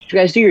Did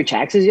you guys do your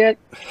taxes yet?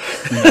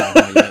 No,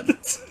 not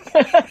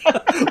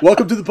yet.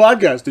 Welcome to the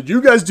podcast. Did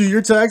you guys do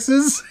your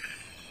taxes?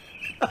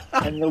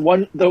 And the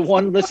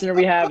one listener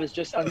we have is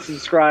just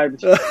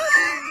unsubscribed.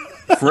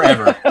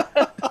 Forever.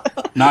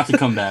 Not to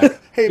come back.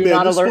 Hey Do man,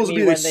 not this is alert supposed to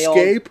me be an when they all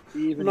escape.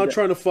 even I'm not do-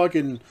 trying to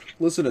fucking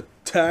listen to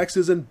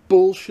taxes and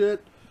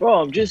bullshit.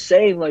 Bro, I'm just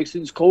saying, like,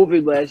 since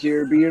COVID last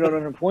year, being on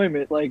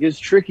unemployment, like, it's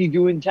tricky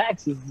doing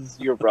taxes this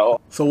year,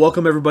 bro. So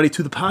welcome everybody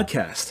to the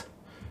podcast.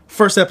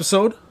 First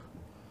episode.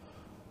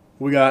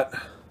 We got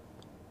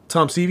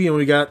Tom Seavey and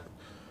we got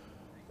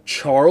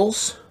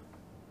Charles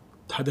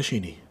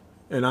Tadashini.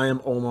 And I am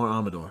Omar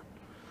Amador.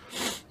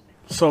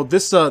 So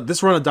this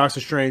run of Doctor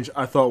Strange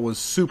I thought was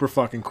super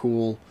fucking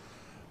cool.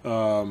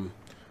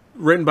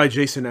 Written by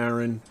Jason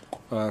Aaron.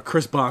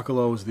 Chris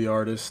Bacalo is the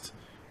artist.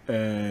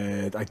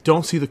 And I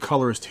don't see the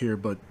colorist here,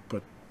 but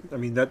I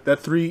mean that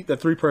three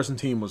person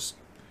team was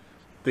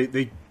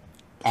they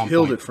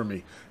killed it for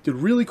me. Did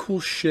really cool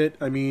shit.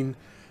 I mean,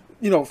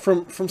 you know,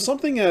 from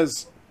something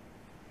as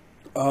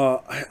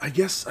I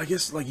guess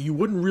like you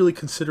wouldn't really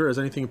consider as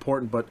anything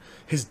important, but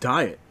his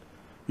diet.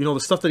 You know, the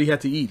stuff that he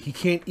had to eat. He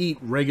can't eat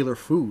regular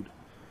food.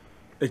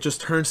 It just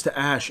turns to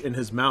ash in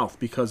his mouth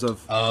because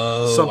of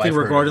something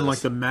regarding like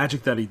the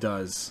magic that he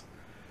does.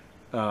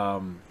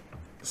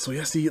 So he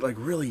has to eat like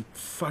really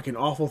fucking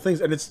awful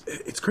things, and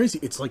it's crazy.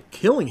 It's like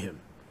killing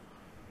him,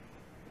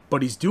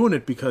 but he's doing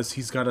it because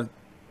he's got to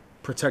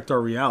protect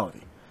our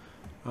reality.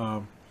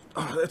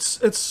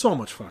 It's so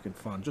much fucking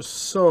fun, just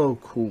so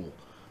cool.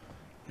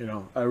 You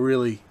know, I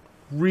really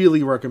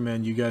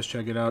recommend you guys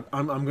check it out.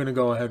 I'm gonna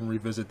go ahead and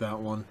revisit that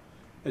one.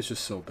 It's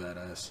just so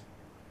badass.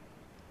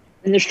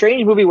 In the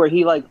Strange movie where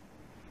he, like,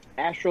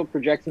 astral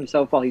projects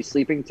himself while he's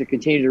sleeping to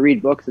continue to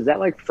read books, is that,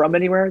 like, from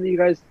anywhere that you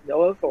guys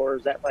know of, or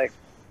is that, like...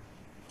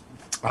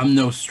 I'm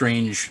no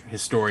Strange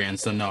historian,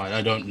 so no,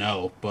 I don't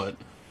know, but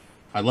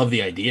I love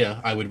the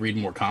idea. I would read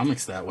more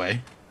comics that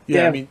way.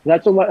 Yeah, I mean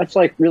that's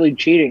like really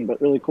cheating,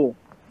 but really cool.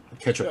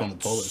 Catch up on the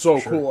Polish. So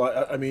for sure. cool.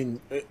 I mean,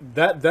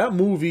 that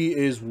movie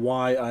is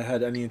why I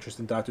had any interest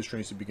in Doctor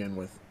Strange to begin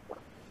with.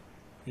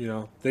 You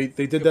know, they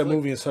did that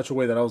movie in such a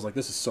way that I was like,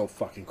 this is so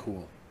fucking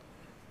cool.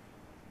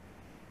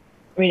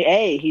 I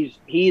mean,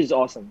 he's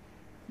awesome.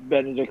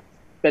 Benedict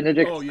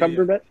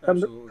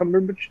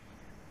Cumberbatch,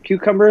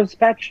 Cucumbers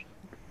Patch,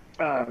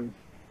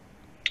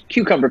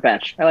 Cucumber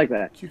Patch. I like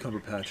that. Cucumber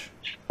Patch.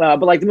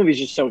 But like the movie's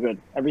just so good.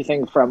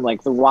 Everything from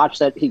like the watch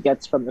that he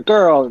gets from the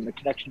girl and the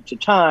connection to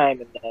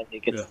time, and then he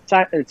gets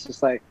time. It's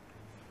just like,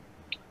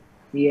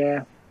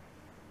 yeah.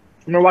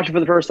 I'm gonna watch it for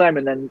the first time,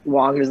 and then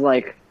Wong is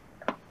like,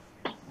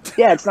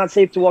 yeah, it's not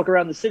safe to walk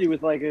around the city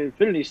with like an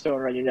Infinity Stone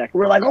around your neck.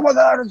 We're like, oh my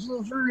god, it's an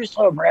Infinity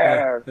Stone,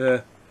 bro.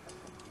 Yeah.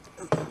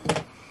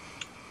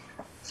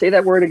 Say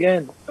that word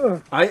again.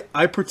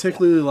 I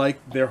particularly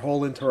like their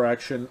whole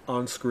interaction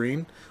on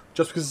screen,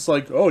 just because it's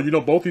like, oh, you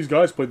know, both these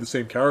guys played the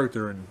same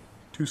character in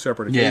two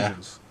separate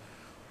occasions.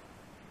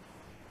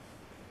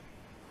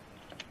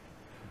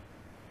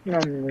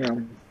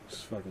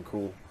 It's fucking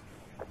cool.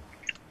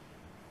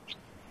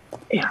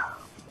 Yeah.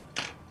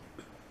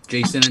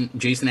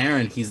 Jason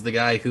Aaron, he's the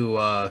guy who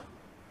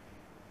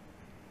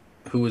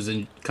was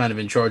kind of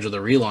in charge of the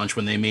relaunch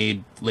when they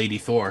made Lady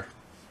Thor,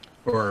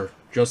 or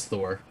just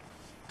Thor.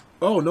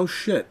 Oh, no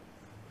shit.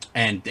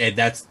 And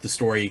that's the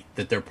story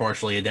that they're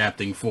partially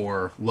adapting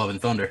for Love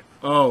and Thunder.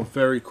 Oh,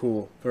 very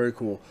cool. Very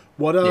cool.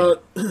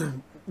 What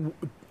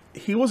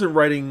he wasn't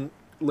writing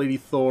Lady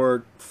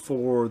Thor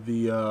for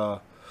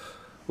the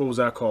what was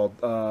that called?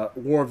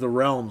 War of the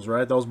Realms,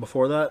 right? That was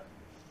before that?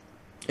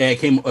 Yeah, it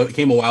came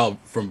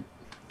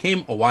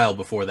a while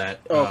before that.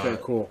 Okay,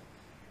 cool.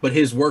 But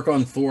his work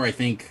on Thor, I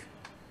think,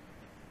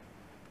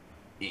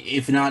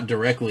 if not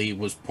directly,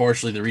 was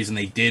partially the reason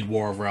they did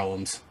War of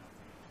Realms.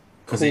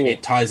 Because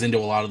it ties into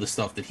a lot of the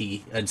stuff that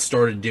he had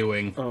started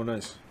doing. Oh,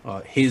 nice.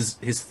 His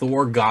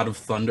Thor God of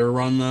Thunder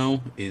run,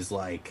 though, is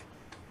like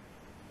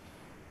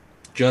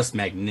just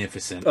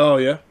magnificent. Oh,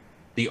 yeah?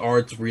 The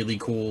art's really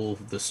cool.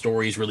 The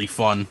story's really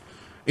fun.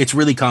 It's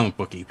really comic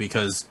booky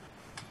because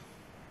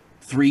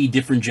 3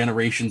 different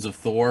generations of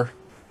Thor,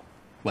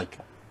 like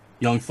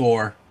young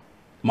Thor,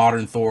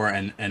 modern Thor,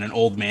 and an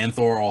old man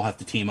Thor, all have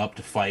to team up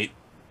to fight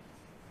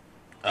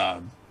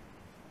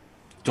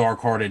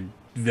dark-hearted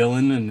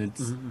villain, and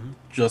it's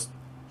just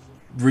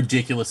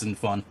ridiculous and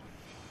fun.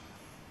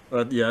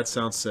 Yeah, it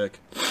sounds sick.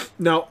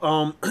 Now,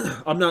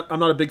 I'm not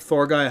a big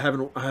Thor guy. I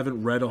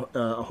haven't read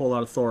a whole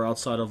lot of Thor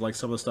outside of like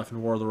some of the stuff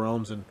in War of the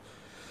Realms, and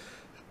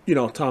you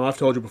know, Tom, I've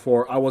told you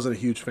before, I wasn't a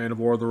huge fan of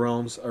War of the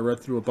Realms. I read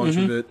through a bunch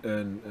of it,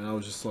 and I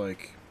was just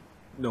like,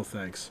 no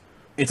thanks.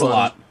 It's a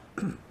lot.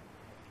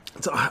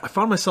 I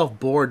found myself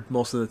bored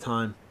most of the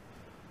time,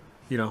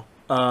 you know.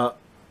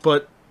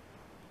 But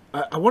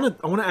I want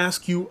to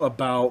ask you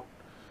about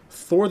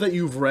Thor that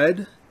you've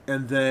read,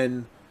 and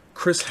then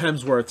Chris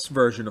Hemsworth's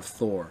version of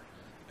Thor,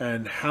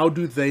 and how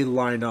do they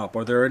line up?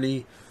 Are there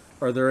any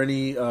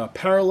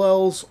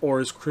parallels, or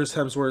is Chris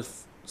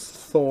Hemsworth's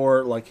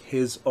Thor like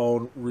his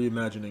own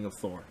reimagining of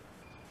Thor?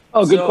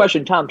 Oh, good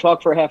question, Tom.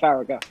 Talk for a half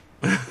hour. Go.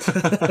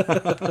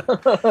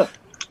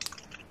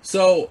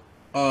 So,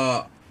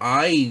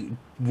 I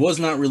was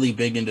not really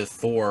big into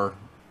Thor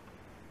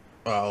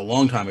a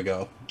long time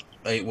ago.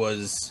 It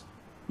was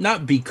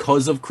not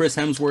because of Chris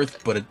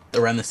Hemsworth, but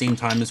around the same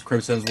time as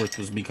Chris Hemsworth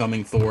was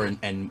becoming Thor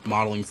and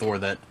modeling Thor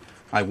that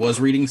I was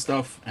reading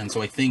stuff. And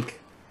so I think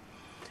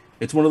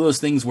it's one of those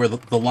things where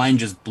the line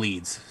just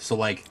bleeds. So,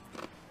 like,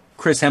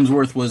 Chris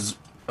Hemsworth was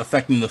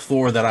affecting the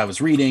Thor that I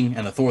was reading,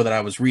 and the Thor that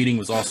I was reading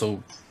was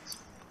also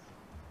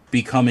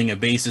becoming a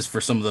basis for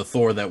some of the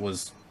Thor that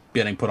was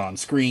getting put on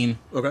screen.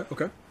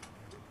 Okay.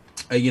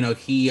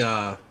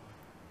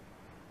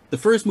 The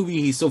first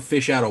movie, he's so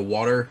fish out of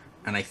water,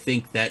 and I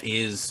think that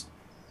is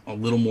a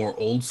little more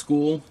old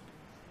school.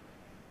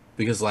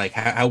 Because, like,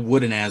 how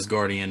would an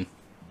Asgardian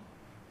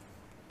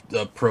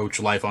approach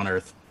life on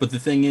Earth? But the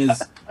thing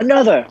is...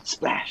 Another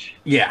splash.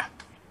 Yeah.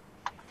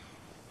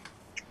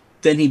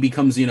 Then he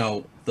becomes,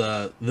 the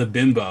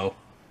bimbo.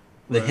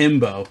 The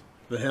himbo.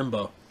 The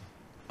himbo.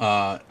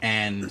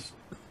 And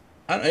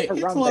it's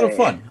a lot of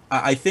fun.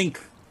 I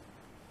think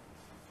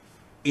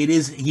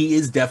he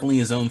is definitely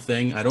his own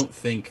thing. I don't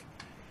think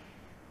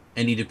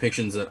any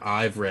depictions that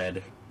I've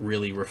read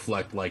really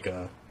reflect like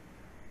a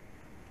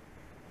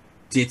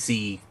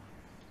ditzy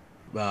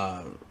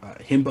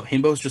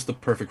himbo is just the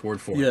perfect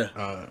word for it.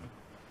 Yeah.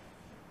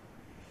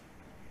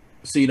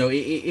 So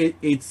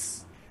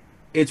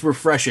it's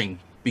refreshing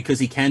because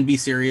he can be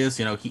serious.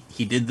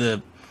 He did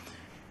the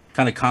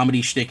kind of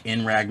comedy shtick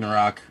in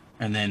Ragnarok,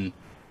 and then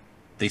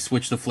they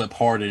switch the flip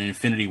hard in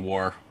Infinity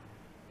War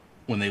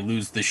when they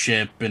lose the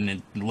ship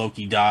and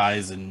Loki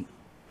dies and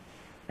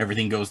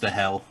everything goes to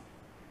hell.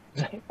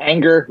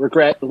 Anger,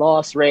 regret,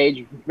 loss,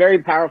 rage, very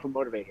powerful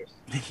motivators.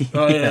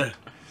 Oh, yeah.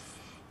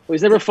 Well,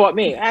 he's never fought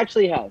me.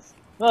 Actually, he has.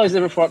 No, he's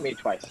never fought me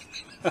twice.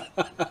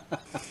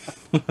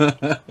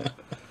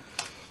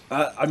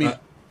 I mean,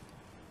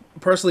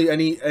 personally,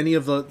 any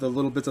of the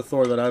little bits of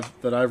Thor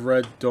that I've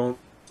read don't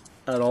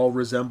at all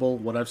resemble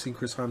what I've seen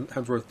Chris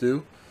Hemsworth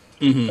do.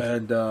 Mm-hmm.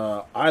 And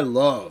I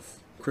love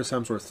Chris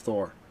Hemsworth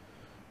Thor.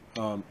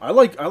 I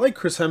like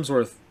Chris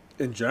Hemsworth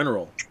in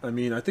general. I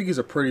mean, I think he's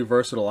a pretty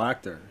versatile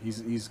actor.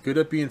 He's good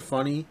at being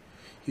funny.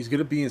 He's good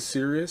at being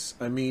serious.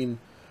 I mean,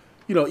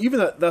 even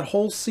that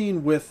whole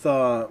scene with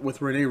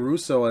Rene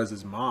Russo as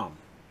his mom.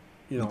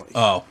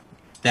 Oh,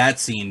 that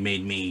scene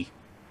made me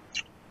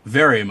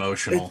very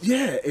emotional.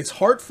 It's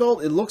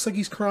heartfelt. It looks like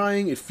he's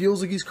crying. It feels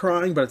like he's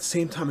crying, but at the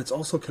same time, it's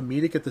also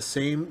comedic at the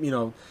same,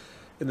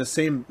 in the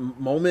same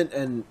moment,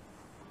 and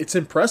it's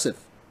impressive.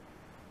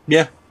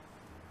 Yeah.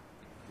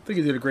 I think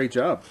he did a great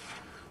job.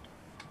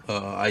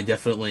 I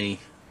definitely...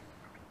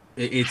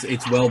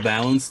 It's well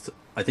balanced.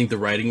 I think the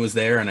writing was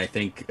there, and I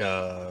think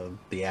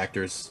the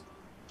actors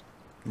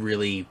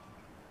really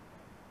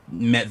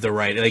met the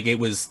right... Like, it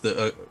was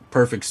the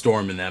perfect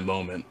storm in that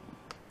moment.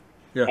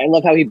 Yeah. I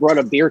love how he brought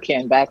a beer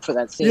can back for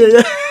that scene.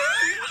 Yeah.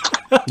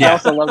 I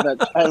also love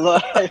that.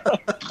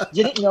 I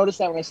didn't notice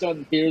that when I saw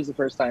the theaters the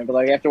first time, but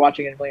like after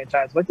watching it a million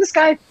times, like this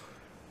guy,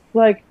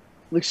 like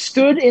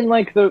stood in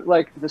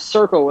the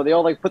circle where they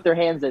all like put their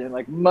hands in, and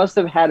like must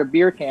have had a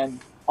beer can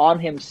on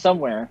him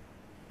somewhere.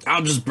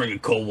 I'll just bring a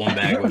cold one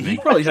back with me. He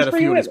probably had a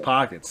few in his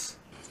pockets.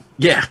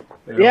 Yeah.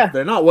 Yeah.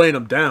 They're not weighing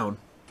him down.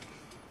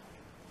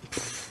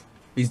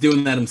 He's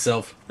doing that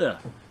himself. Yeah.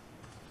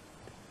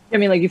 I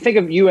mean, like, you think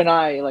of you and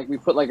I, like, we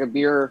put, like, a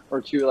beer or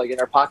two, like, in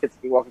our pockets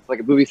if we walk into, like,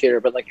 a movie theater.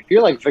 But, like, if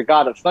you're, like, the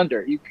God of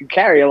Thunder, you can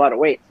carry a lot of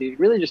weight. So you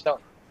really just don't.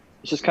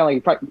 It's just kind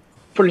of like you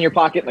put it in your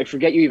pocket and, like,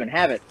 forget you even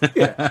have it.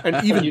 Yeah.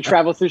 And even you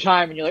travel through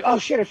time and you're like, oh,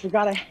 shit, I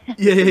forgot I had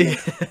it.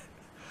 Yeah.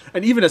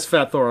 And even as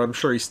Fat Thor, I'm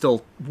sure he's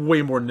still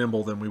way more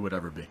nimble than we would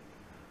ever be.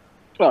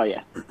 Oh,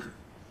 yeah.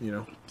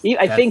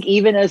 I think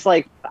even as,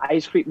 like,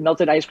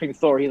 melted ice cream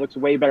Thor, he looks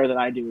way better than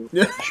I do with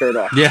the shirt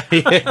off. Yeah.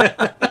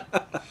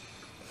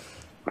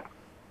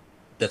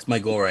 That's my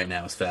goal right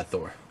now, is Fat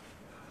Thor.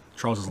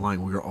 Charles is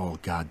lying. We are all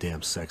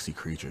goddamn sexy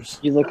creatures.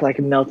 You look like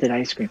melted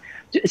ice cream.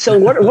 So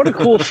what a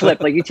cool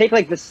flip. Like, you take,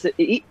 like,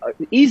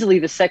 easily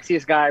the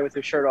sexiest guy with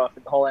his shirt off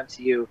in the whole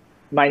MCU,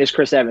 minus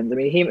Chris Evans. I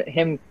mean,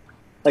 him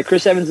like,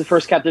 Chris Evans, the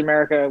first Captain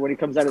America, when he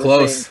comes out of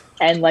the thing.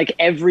 And, like,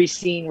 every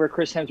scene where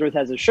Chris Hemsworth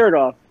has his shirt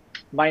off,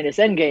 minus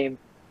Endgame,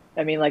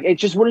 I mean, like, it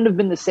just wouldn't have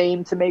been the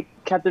same to make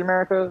Captain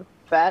America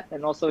fat,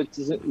 and also it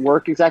doesn't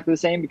work exactly the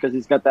same because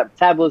he's got that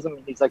metabolism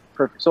and he's like the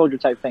perfect soldier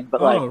type thing. But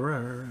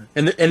right.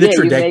 And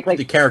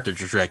the character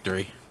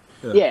trajectory.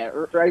 Yeah,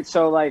 right.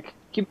 So like,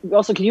 can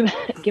you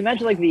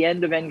imagine like the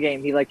end of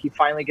Endgame? He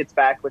finally gets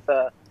back with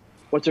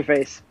what's her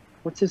face?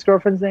 What's his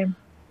girlfriend's name?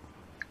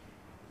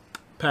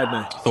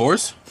 Padme.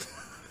 Thor's?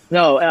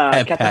 No,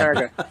 Captain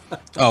America.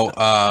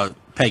 Oh,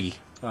 Peggy.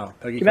 Oh,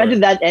 Peggy. Can you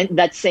imagine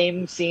that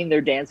same scene?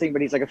 They're dancing,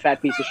 but he's like a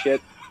fat piece of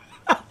shit.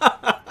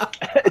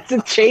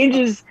 It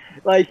changes.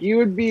 Like, you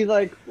would be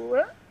like,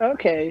 what?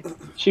 Okay.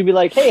 She'd be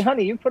like, hey,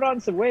 honey, you put on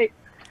some weight.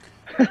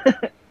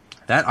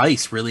 That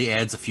ice really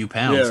adds a few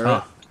pounds, yeah,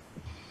 right.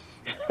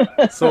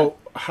 Huh? So,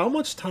 how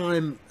much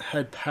time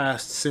had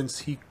passed since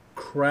he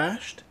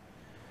crashed?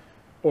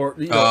 Or,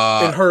 in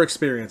her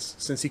experience,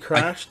 since he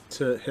crashed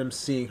to him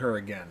seeing her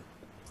again?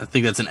 I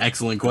think that's an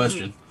excellent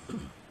question.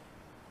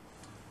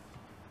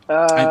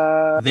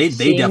 They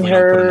seeing definitely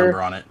her... don't put a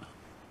number on it.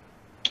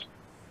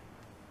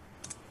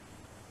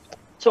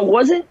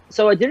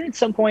 So I did at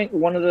some point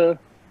one of the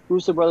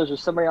Russo brothers or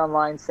somebody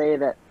online say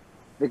that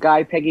the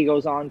guy Peggy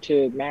goes on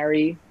to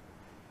marry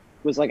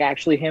was like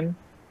actually him.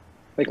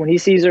 Like when he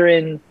sees her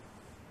in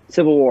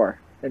Civil War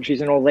and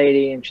she's an old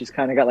lady and she's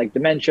kind of got like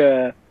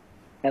dementia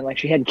and like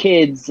she had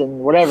kids and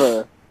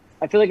whatever.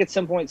 I feel like at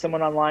some point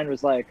someone online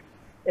was like,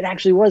 it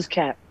actually was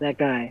Cap, that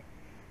guy.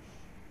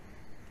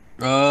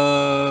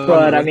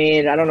 But I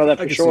mean, I don't know that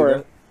for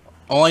sure.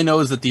 All I know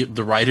is that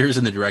the writers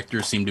and the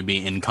directors seem to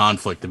be in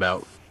conflict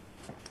about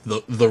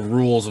the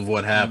rules of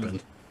what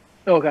happened.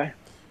 Okay.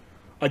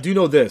 I do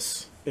know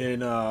this.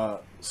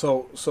 So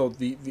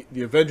the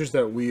Avengers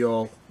that we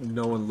all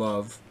know and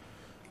love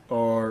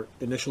are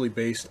initially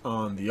based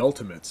on the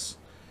Ultimates,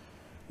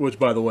 which,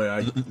 by the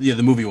way,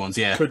 the movie ones,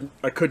 yeah,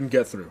 I couldn't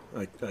get through.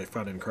 I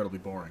found it incredibly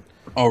boring.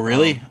 Oh,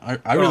 really?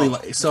 I really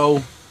like.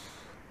 So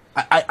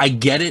I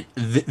get it.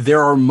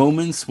 There are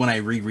moments when I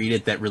reread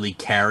it that really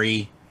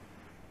carry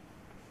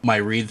my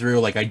read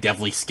through. Like I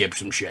definitely skipped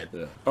some shit.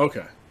 Yeah.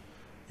 Okay.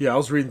 Yeah, I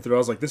was reading through. I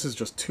was like, this is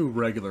just too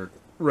regular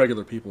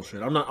people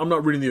shit. I'm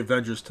not reading the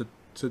Avengers to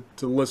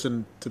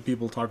listen to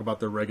people talk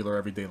about their regular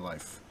everyday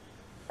life.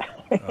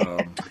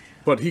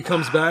 But he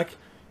comes back.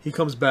 He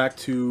comes back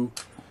to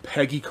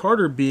Peggy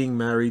Carter being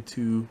married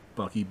to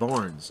Bucky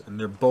Barnes, and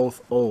they're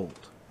both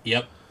old.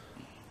 Yep.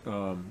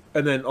 And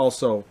then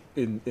also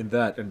in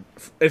that, and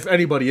if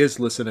anybody is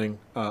listening,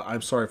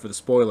 I'm sorry for the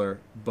spoiler,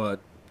 but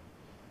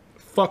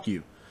fuck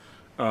you.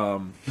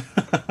 The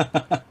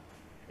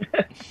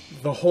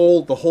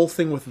whole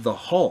thing with the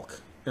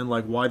Hulk and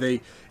like why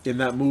they in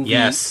that movie,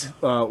 yes,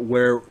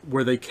 where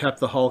they kept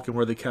the Hulk and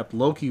where they kept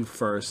Loki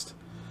first,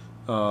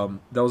 that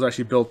was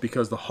actually built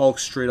because the Hulk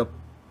straight up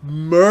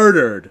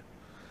murdered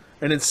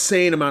an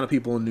insane amount of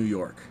people in New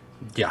York.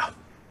 Yeah,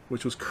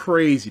 which was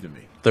crazy to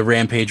me. The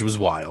rampage was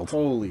wild.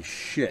 Holy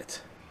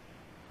shit,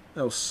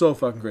 that was so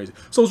fucking crazy.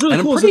 So it's really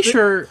and cool. I'm pretty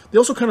sure they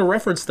also kind of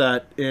referenced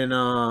that in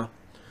what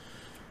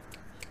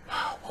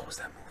was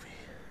that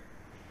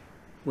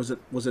movie?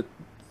 Was it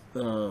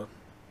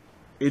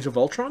Age of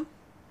Ultron?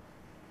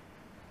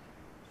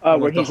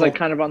 Where he's like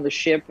kind of on the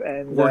ship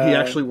and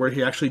where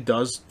he actually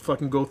does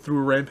fucking go through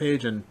a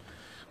rampage and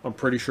I'm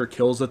pretty sure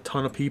kills a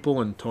ton of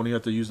people and Tony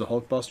had to use the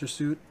Hulkbuster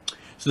suit.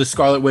 So the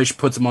Scarlet Witch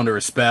puts him under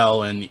a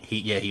spell and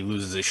he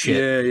loses his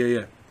shit.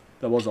 Yeah.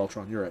 That was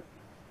Ultron. You're right.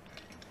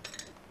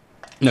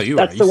 No, you're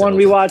That's right. the one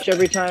we watch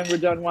every time we're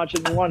done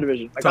watching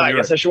Wandavision. Like, I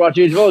guess right. I should watch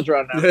Age of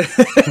Ultron now.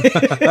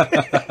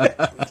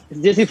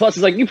 Disney Plus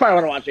is like, you probably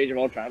want to watch Age of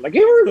Ultron. I'm like,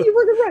 you were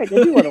right.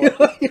 I do want to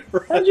watch it.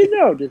 Right. How'd you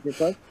know, Disney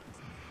Plus?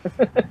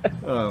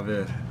 Oh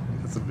man,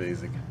 that's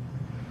amazing.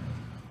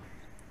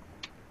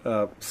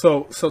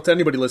 So to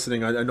anybody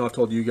listening, I know I've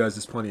told you guys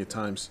this plenty of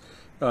times.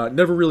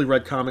 Never really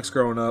read comics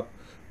growing up,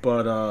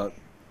 but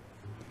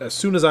as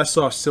soon as I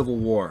saw Civil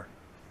War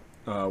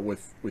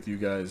with you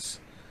guys,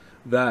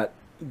 that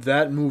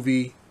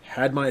movie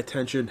had my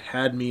attention,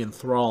 had me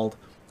enthralled.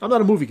 I'm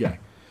not a movie guy.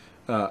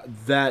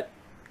 That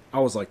I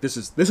was like, this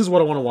is what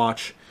I want to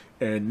watch,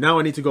 and now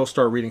I need to go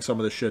start reading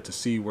some of this shit to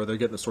see where they're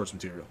getting the source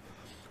material.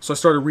 So I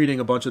started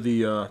reading a bunch of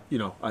the,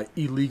 I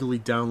illegally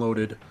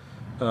downloaded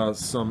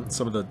some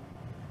of the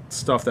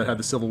stuff that had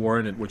the Civil War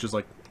in it, which is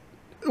like,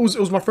 it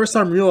was my first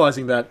time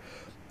realizing that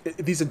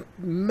these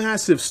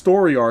massive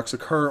story arcs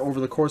occur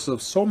over the course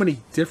of so many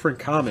different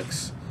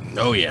comics.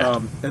 Oh yeah,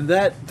 and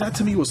that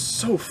to me was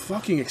so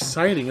fucking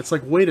exciting. It's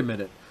like, wait a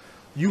minute,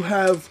 you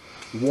have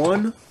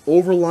one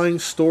overlying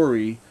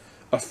story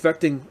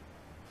affecting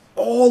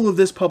all of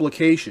this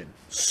publication.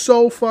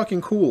 So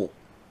fucking cool.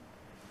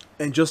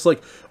 And just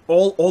like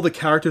all the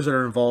characters that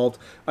are involved.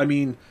 I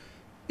mean,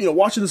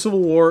 watching the Civil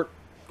War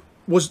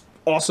was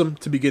awesome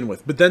to begin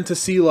with, but then to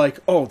see like,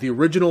 oh, the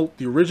original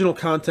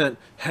content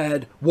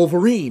had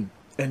Wolverine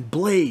and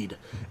Blade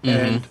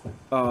and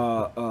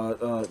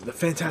the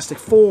Fantastic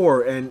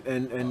Four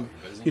and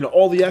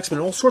all the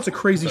X-Men, all sorts of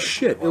crazy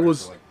shit. It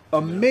was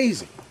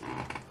amazing.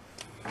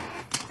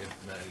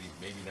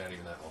 Maybe not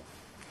even that long.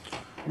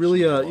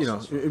 Really,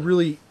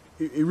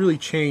 it really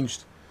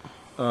changed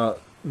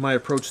my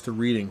approach to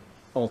reading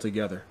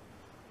altogether.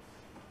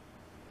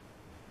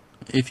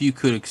 If you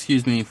could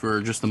excuse me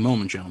for just a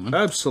moment, gentlemen.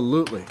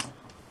 Absolutely.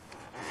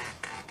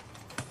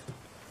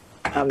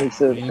 I need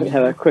to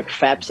have a quick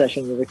fap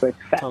session with a quick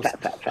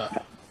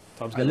fap.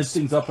 I lift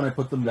things up and I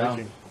put them down.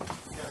 Yes,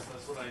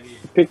 that's what I need.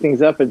 Pick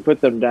things up and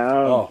put them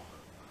down.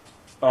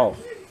 Oh.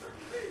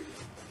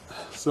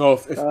 So,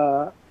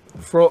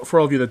 for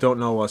all of you that don't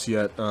know us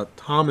yet,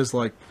 Tom is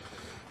like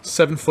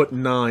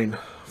 7'9",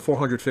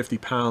 450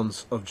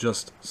 pounds of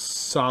just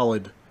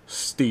solid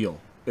steel.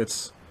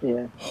 It's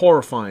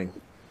horrifying.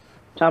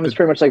 Tom is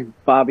pretty much like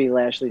Bobby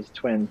Lashley's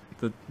twin.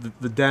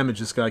 The damage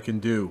this guy can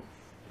do.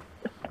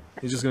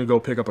 He's just gonna go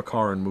pick up a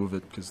car and move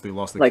it because they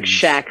lost the like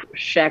keys.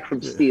 Shaq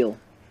from Steel.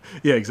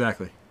 Yeah,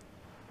 exactly.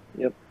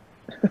 Yep.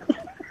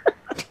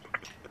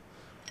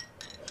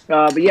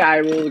 But yeah,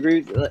 I will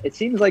agree. It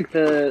seems like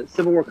the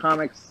Civil War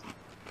comics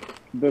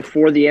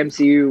before the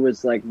MCU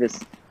was like this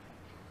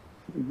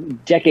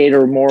decade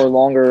or more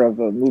longer of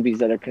movies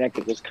that are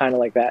connected was kind of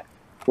like that,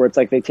 where it's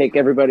like they take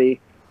everybody,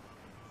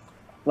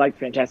 like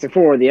Fantastic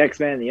Four, the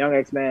X-Men, the Young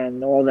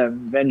X-Men, all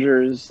them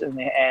Avengers, and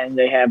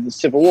they have the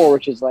Civil War,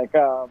 which is like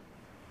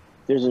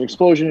there's an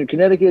explosion in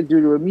Connecticut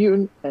due to a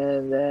mutant,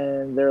 and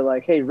then they're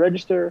like, hey,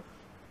 register,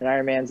 and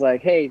Iron Man's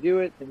like, hey, do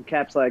it, and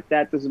Cap's like,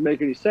 that doesn't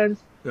make any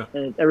sense,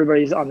 and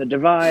everybody's on the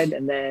divide,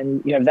 and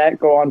then you have that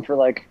go on for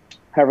like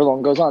however long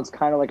it goes on. It's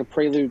kind of like a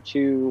prelude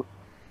to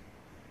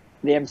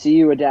the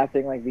MCU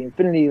adapting like the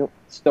Infinity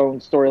Stone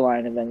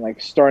storyline, and then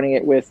like starting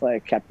it with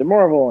like Captain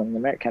Marvel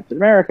and Captain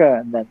America,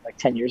 and then like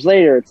 10 years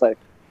later, it's like,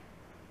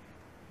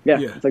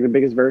 it's like the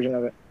biggest version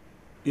of it.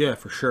 Yeah,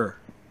 for sure.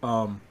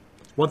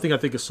 One thing I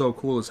think is so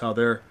cool is how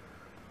they're,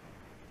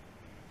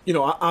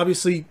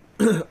 obviously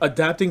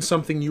adapting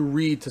something you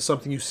read to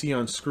something you see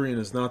on screen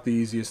is not the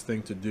easiest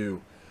thing to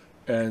do,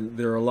 and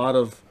there are a lot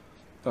of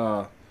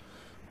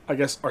I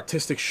guess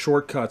artistic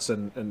shortcuts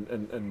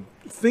and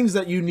things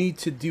that you need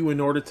to do in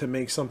order to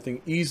make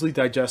something easily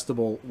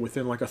digestible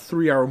within like a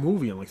 3-hour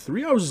movie. And like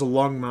 3 hours is a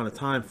long amount of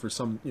time for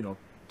some,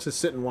 to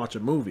sit and watch a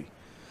movie.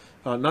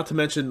 Not to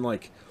mention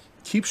like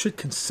keep shit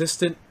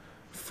consistent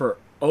for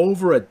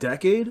over a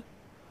decade.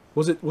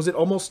 Was it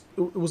almost?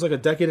 It was like a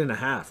decade and a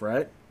half,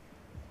 right?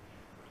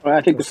 Well,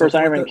 I think the first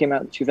Iron Man came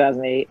out in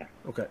 2008.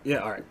 Okay, yeah,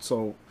 all right.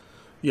 So,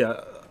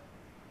 yeah,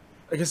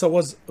 I guess that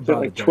was about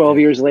like 12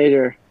 years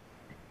later.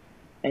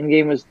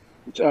 Endgame was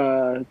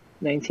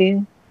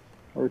 19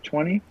 or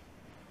 20.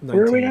 19,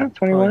 where are we now?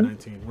 21.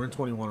 19. We're in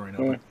 21 right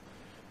now. Yeah.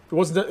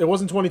 It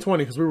wasn't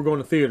 2020 because we were going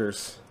to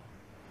theaters.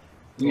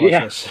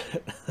 Yeah.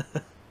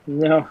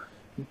 No.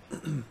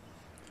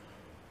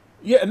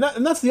 Yeah, and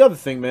that's the other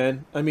thing,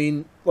 man. I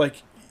mean,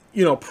 like,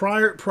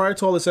 prior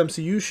to all this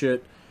MCU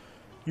shit,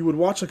 you would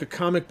watch like a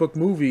comic book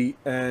movie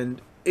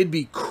and it'd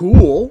be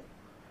cool.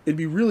 It'd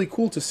be really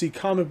cool to see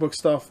comic book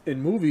stuff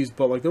in movies,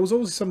 but like there was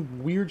always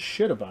some weird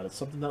shit about it.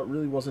 Something that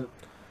really wasn't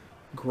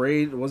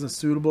great, it wasn't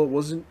suitable, it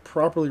wasn't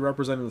properly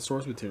representing the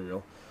source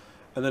material.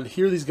 And then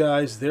here these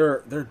guys,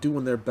 they're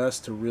doing their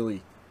best to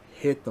really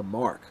hit the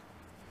mark.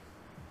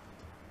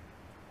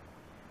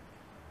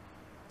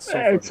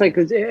 It's like,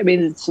 I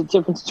mean, it's a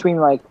difference between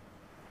like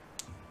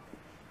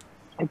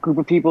a group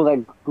of people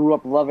that grew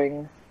up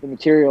loving the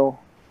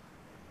material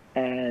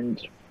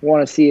and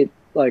want to see it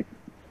like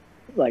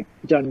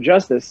done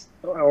justice,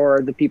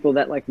 or the people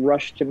that like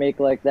rush to make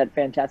like that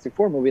Fantastic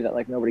Four movie that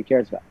like nobody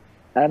cares about.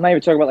 And I'm not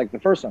even talking about like the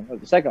first one or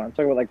the second one. I'm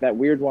talking about like that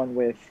weird one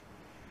with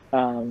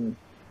the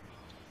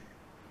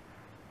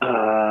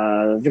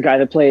guy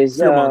that plays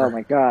Fearmonger. Oh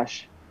my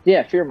gosh,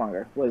 yeah,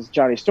 Fearmonger was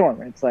Johnny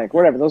Storm. It's like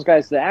whatever, those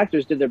guys, the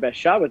actors did their best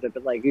shot with it,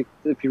 but like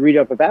if you read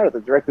up about it, the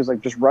directors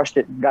like just rushed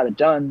it and got it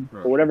done,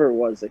 or whatever it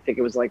was. I think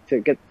it was like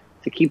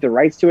to keep the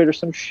rights to it or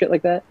some shit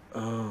like that.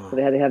 Oh. So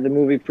they had to have the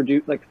movie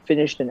produced, like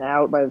finished and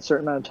out by a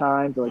certain amount of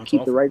time to like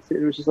keep the rights to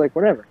it. It was just like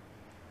whatever.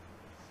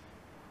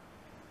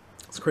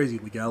 It's crazy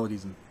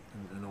legalities and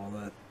all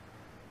that.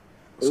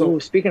 So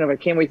speaking of, I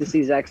can't wait to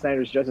see Zack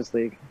Snyder's Justice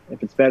League.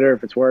 If it's better,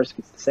 if it's worse, if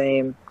it's the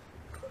same,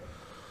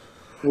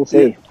 we'll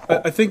see.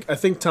 Yeah, I think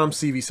Tom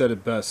Seavey said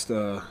it best.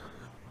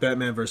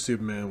 Batman vs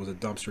Superman was a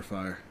dumpster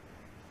fire.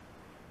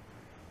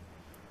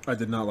 I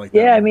did not like that.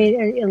 Yeah, movie.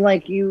 I mean, and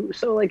like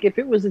if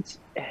it was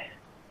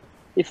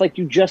if like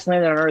you just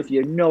landed on Earth, you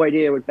had no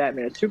idea what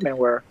Batman and Superman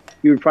were,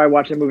 you would probably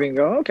watch the movie and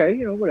go, okay,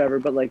 whatever.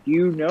 But like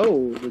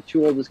the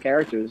two oldest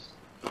characters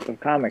of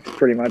comics,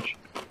 pretty much,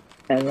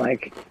 and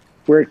like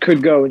where it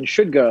could go and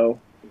should go,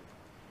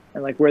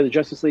 and like where the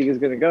Justice League is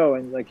going to go,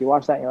 and like you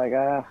watch that and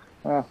you're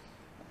like,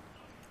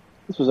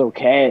 this was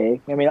okay.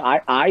 I mean,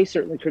 I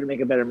certainly couldn't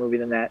make a better movie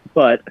than that,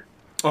 but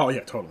oh yeah,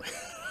 totally.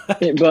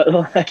 but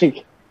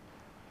like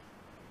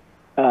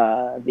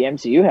the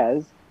MCU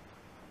has.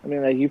 I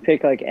mean, like you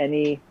pick like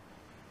any.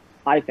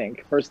 I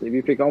think personally, if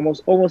you pick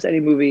almost any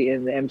movie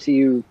in the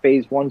MCU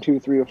phase 1, 2,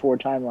 3, or 4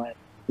 timeline,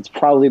 it's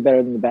probably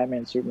better than the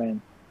Batman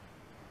Superman.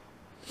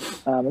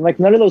 And like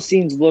none of those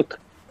scenes look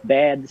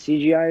bad. The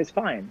CGI is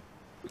fine.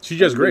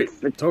 CGI is great.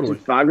 Totally.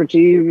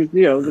 Photography,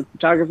 the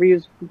photography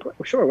is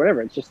sure,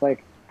 whatever. It's just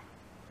like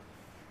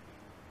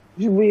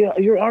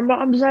our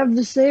moms have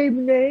the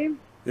same name.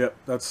 Yep,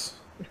 that's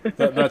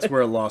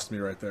where it lost me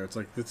right there. It's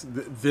like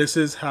this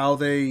is how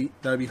they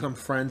become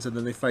friends, and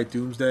then they fight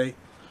Doomsday.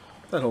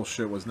 That whole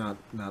shit was not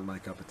my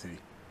cup of tea.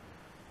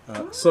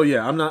 So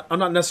yeah, I'm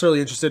not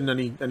necessarily interested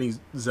in any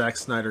Zack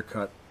Snyder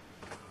cut.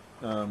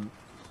 I mean,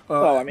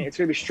 it's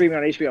gonna be streaming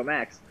on HBO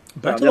Max.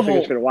 Back to the I'm whole.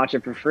 just gonna watch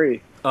it for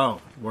free.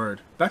 Oh, word.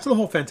 Back to the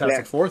whole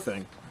Fantastic Four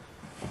thing.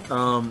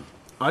 I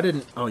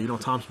didn't. Oh,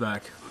 Tom's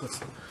back.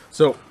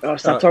 Stop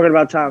talking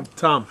about Tom.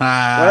 Tom.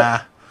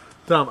 What?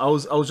 Tom, I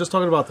was just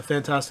talking about the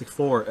Fantastic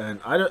Four,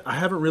 and I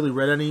haven't really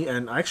read any,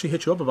 and I actually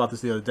hit you up about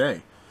this the other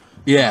day.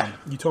 Yeah.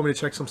 You told me to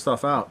check some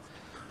stuff out.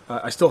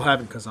 I still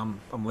haven't because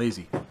I'm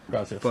lazy.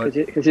 Gracias. But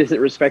Because you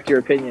doesn't respect your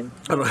opinion.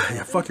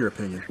 Yeah, fuck your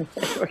opinion.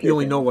 You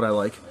only know what I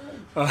like.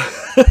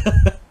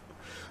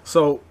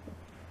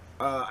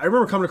 I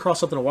remember coming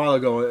across something a while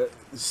ago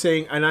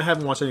saying, and I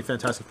haven't watched any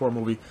Fantastic Four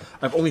movie.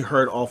 I've only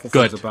heard awful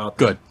things about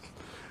them. Good.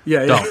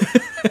 Yeah, Don't.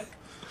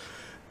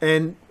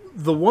 And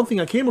the one thing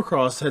I came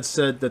across had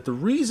said that the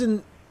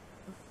reason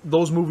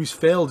those movies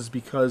failed is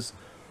because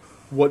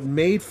what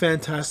made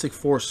Fantastic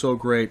Four so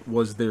great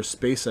was their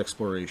space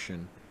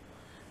exploration,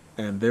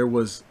 and there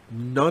was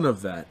none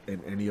of that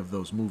in any of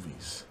those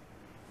movies.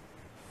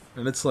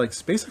 And it's like,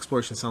 space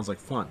exploration sounds like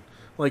fun.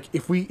 Like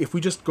if we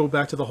just go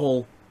back to the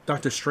whole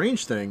Doctor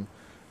Strange thing,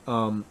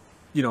 you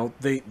know,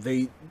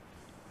 they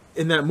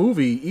in that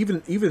movie,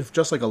 even if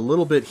just like a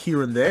little bit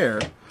here and there,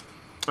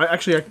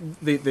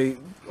 they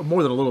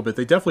more than a little bit.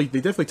 They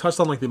definitely touched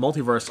on like the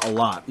multiverse a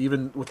lot,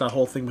 even with that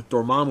whole thing with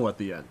Dormammu at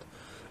the end.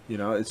 You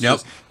know, it's Yep.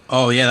 just,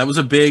 Oh yeah, that was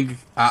a big.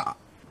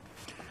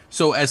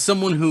 So as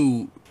someone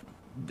who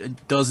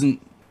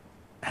doesn't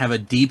have a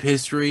deep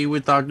history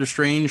with Doctor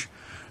Strange,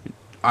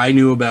 I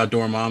knew about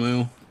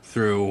Dormammu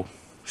through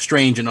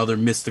Strange and other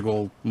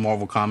mystical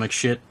Marvel comic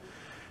shit.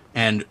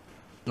 And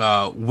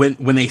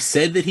when they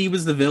said that he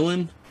was the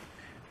villain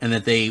and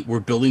that they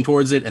were building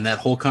towards it, and that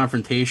whole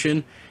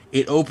confrontation,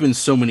 it opens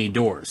so many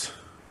doors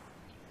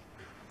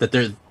that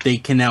they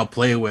can now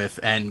play with,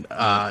 and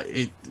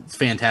it's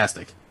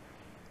fantastic.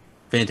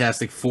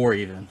 Fantastic Four,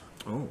 even.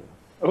 Oh.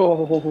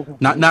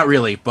 Not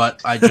really,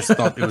 but I just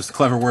thought it was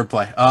clever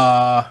wordplay.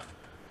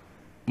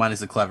 Mine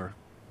is the clever.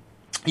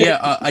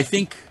 Yeah, I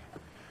think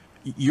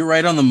you're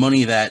right on the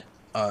money that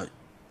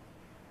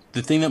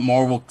the thing that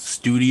Marvel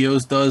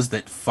Studios does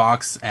that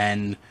Fox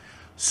and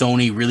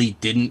Sony really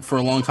didn't for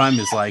a long time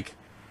is like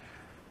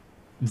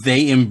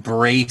they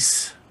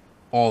embrace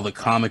all the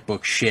comic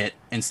book shit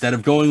instead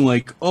of going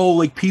like, oh,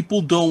 like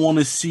people don't want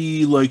to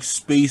see like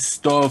space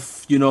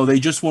stuff, you know, they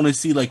just want to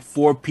see like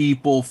 4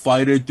 people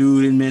fight a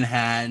dude in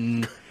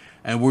Manhattan,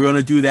 and we're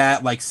gonna do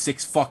that like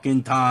 6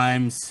 fucking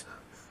times.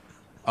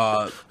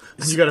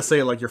 you got to say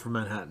it like you're from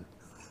Manhattan.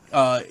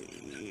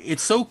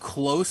 It's so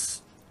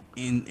close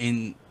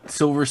in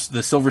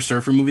the Silver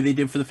Surfer movie they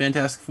did for the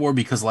Fantastic Four,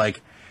 because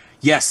like,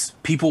 yes,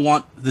 people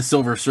want the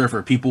Silver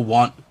Surfer, people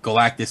want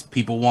Galactus,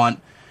 people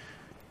want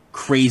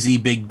crazy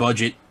big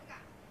budget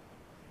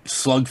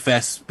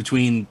slugfest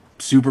between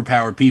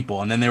superpowered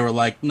people, and then they were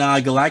like, nah,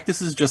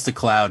 Galactus is just a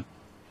cloud.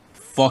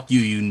 Fuck you,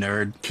 you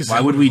nerd.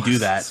 Why would we do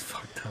that?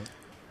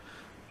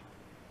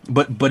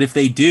 But if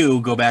they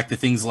do go back to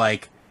things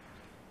like,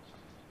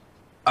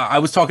 I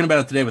was talking about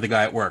it today with a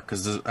guy at work,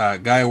 because the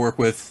guy I work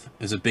with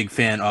is a big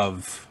fan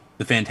of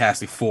the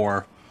Fantastic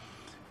Four,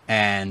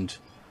 and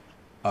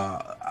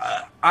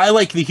I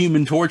like the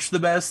Human Torch the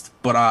best,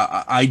 but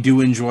I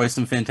do enjoy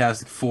some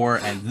Fantastic Four,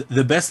 and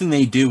the best thing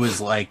they do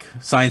is like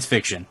science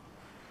fiction.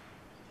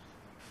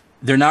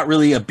 They're not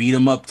really a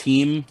beat-em-up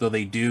team, though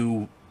they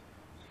do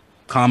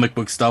comic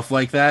book stuff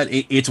like that.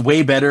 It's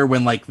way better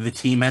when like the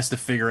team has to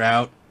figure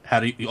out how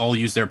to all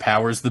use their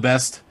powers the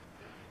best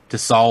to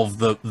solve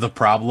the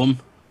problem.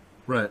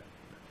 Right.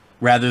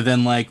 Rather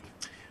than like,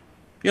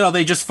 you know,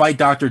 they just fight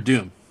Doctor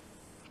Doom.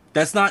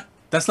 That's not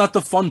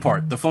the fun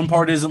part. The fun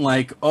part isn't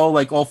like, oh,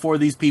 like all 4 of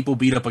these people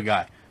beat up a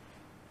guy.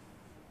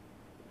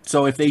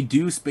 So if they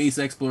do space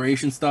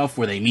exploration stuff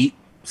where they meet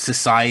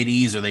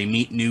societies or they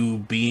meet new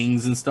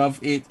beings and stuff,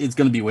 it's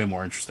going to be way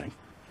more interesting.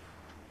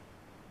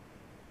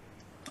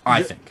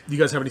 I think. Do you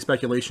guys have any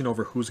speculation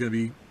over who's going to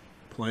be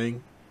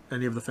playing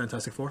any of the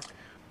Fantastic Four?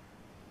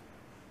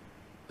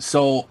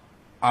 So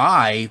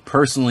I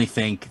personally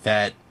think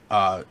that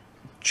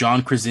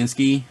John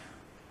Krasinski,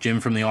 Jim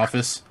from The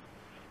Office,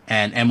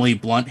 and Emily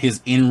Blunt,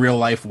 his in real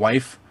life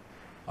wife,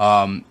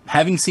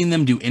 having seen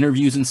them do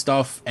interviews and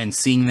stuff and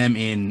seeing them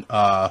in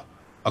A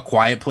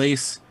Quiet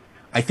Place,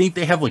 I think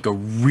they have like a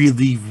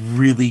really,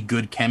 really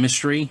good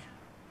chemistry,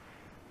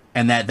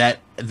 and that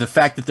the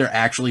fact that they're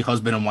actually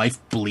husband and wife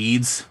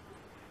bleeds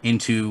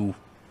into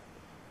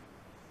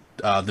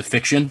the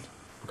fiction.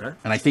 Okay.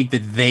 And I think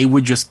that they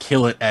would just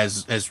kill it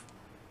as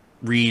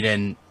Reed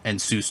and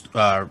Sue,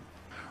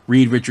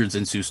 Reed Richards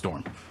and Sue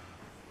Storm.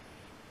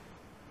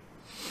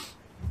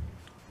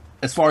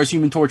 As far as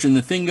Human Torch and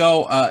the Thing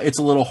go, it's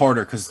a little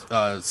harder because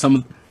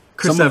some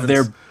of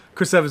their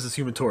Chris Evans is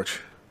Human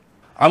Torch.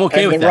 I'm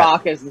okay and with The that.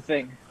 Rock is the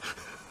Thing.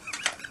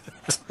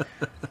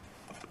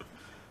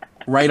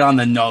 Right on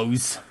the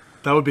nose.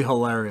 That would be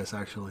hilarious,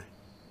 actually.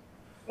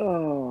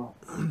 Oh.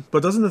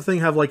 But doesn't the Thing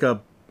have like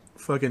a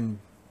fucking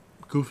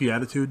goofy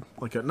attitude?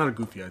 Like not a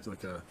goofy attitude,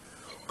 like a,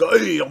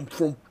 hey, I'm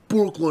from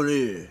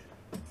Brooklyn.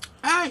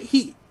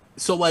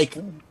 So like,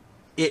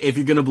 if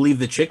you're gonna believe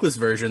the chickless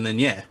version, then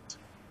yeah.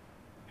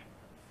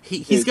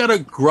 He's got a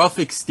gruff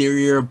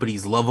exterior, but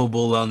he's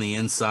lovable on the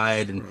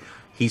inside, and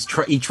he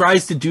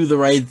tries to do the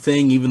right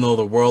thing, even though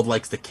the world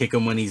likes to kick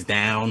him when he's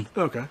down.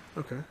 Okay.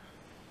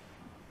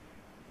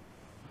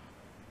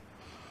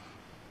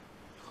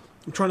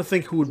 I'm trying to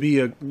think who would be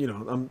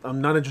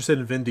I'm not interested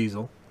in Vin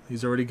Diesel.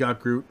 He's already got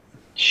Groot.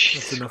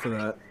 That's enough of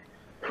that.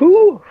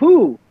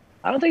 Who?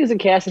 I don't think there's a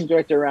casting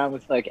director around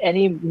with like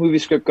any movie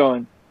script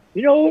going,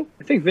 you know,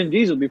 I think Vin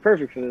Diesel would be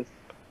perfect for this.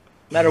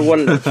 No matter what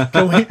it is.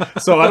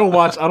 So I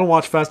don't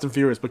watch Fast and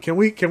Furious, but can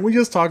we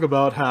just talk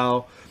about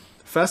how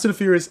Fast and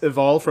Furious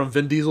evolved from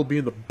Vin Diesel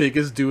being the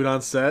biggest dude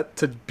on set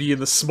to being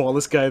the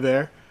smallest guy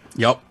there?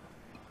 Yep.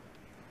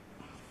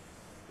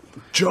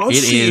 John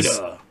It is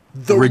Cena,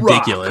 the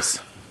ridiculous.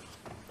 Rock.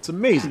 It's It's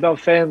amazing. about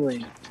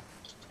family.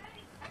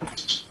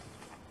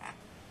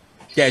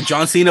 Yeah,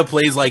 John Cena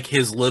plays like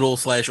his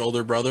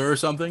little/older brother or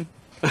something.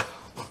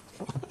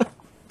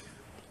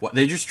 What,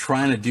 they're just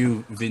trying to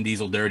do Vin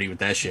Diesel dirty with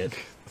that shit.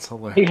 It's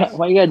hilarious.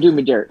 Why you gotta do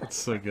me dirt? It's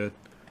so good.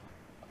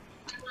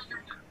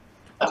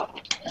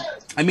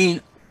 I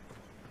mean,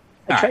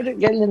 I tried to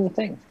get it in the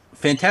thing.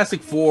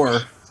 Fantastic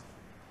Four,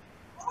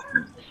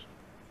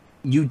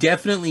 you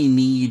definitely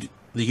need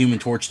the Human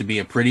Torch to be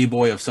a pretty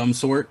boy of some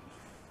sort.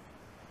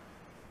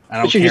 I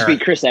don't It should care. just be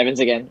Chris Evans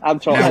again. I'm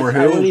totally. Or I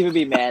who? wouldn't even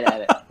be mad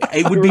at it.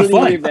 It would I be wouldn't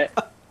fun. even mad.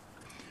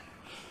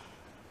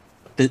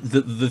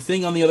 The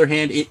thing, on the other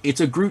hand, it's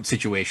a Groot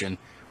situation.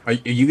 Are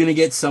you going to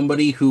get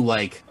somebody who,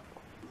 like,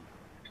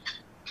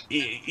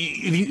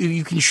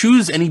 you can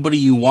choose anybody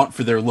you want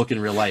for their look in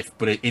real life,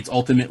 but it's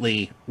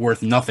ultimately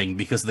worth nothing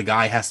because the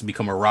guy has to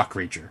become a rock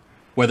creature,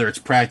 whether it's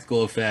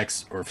practical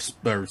effects or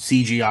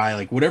CGI,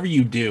 like whatever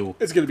you do.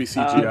 It's going to be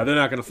CGI. They're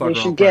not going to fuck they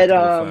around. should get,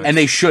 practical effects. And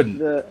they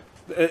shouldn't.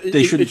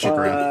 They shouldn't should, fuck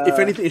around. if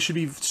anything, it should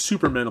be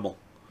super minimal.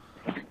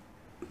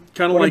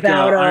 Kind of What like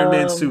about, Iron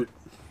Man suit.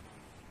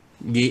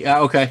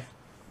 Yeah, okay.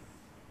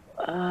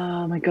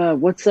 Oh my God!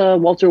 What's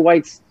Walter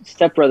White's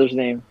stepbrother's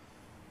name?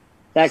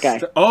 That guy.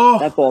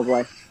 That bald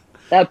white.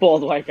 That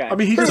bald white guy. I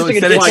mean, he So just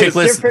instead of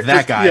Chickless,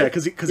 that guy. Yeah,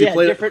 because he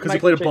played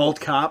a bald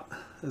cop.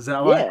 Is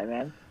that why? Yeah,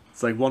 man.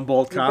 It's like one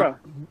bald cop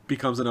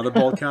becomes another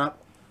bald cop.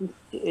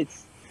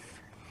 It's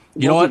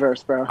You know what?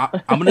 multiverse, bro.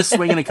 I'm going to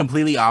swing in a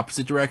completely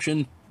opposite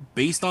direction.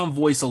 Based on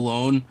voice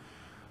alone,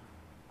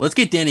 let's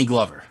get Danny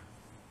Glover.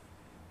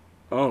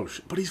 Oh,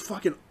 but he's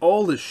fucking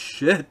old as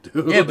shit,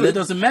 dude. Yeah, but that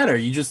doesn't matter.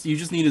 You just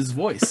need his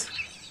voice.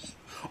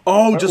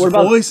 Oh, just what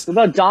about, voice. What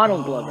about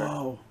Donald Glover?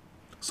 Oh.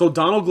 So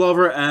Donald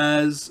Glover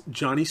as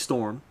Johnny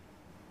Storm.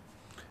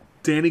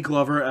 Danny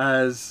Glover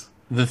as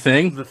The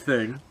Thing? The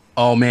Thing.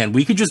 Oh, man.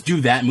 We could just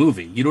do that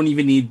movie. You don't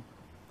even need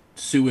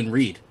Sue and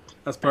Reed.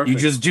 That's perfect. You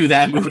just do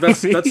that movie.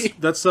 But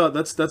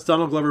that's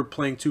Donald Glover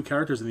playing two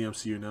characters in the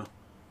MCU now.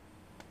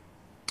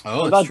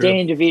 Oh, What that's about true.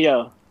 Danny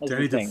DeVito?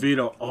 Danny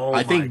DeVito. Oh,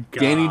 I think my God.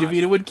 Danny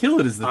DeVito would kill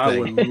it as The I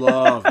Thing. would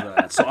love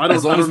that. So I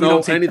As long don't as we know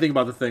don't take- anything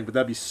about The Thing, but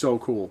that'd be so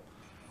cool.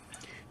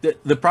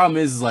 The problem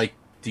is, like,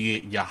 do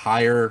you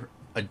hire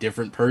a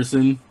different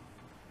person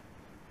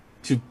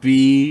to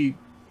be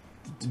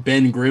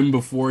Ben Grimm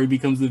before he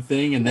becomes The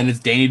Thing, and then it's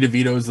Danny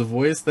DeVito as the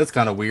voice? That's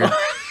kind of weird.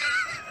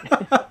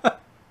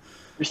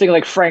 You're thinking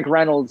like Frank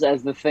Reynolds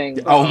as the Thing.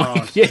 Oh my,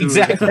 yeah, dude.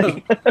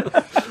 exactly.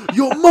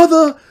 Your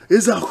mother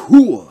is a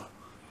whore.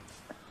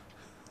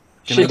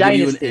 Can I give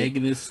you an Dynasty. egg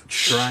in this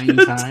trying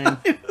time?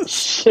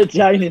 Shit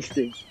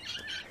Dynasty.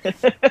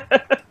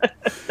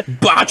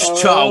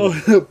 Botch chow.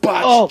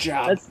 Botch Oh,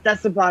 job.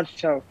 that's the botch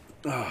show.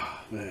 Oh,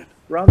 man.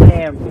 Rum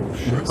ham.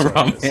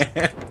 Wrong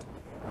man.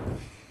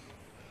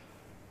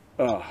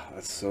 Oh,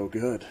 that's so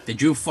good.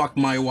 Did you fuck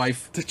my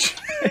wife?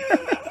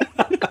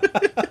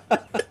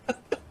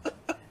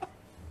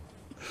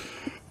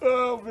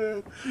 Oh,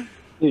 man.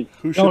 Dude,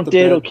 Who shit don't the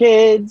diddle bed?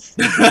 kids.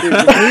 Dude,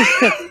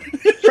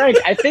 Frank,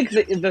 I think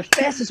the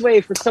fastest way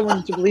for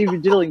someone to believe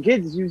you're diddling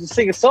kids is you just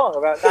sing a song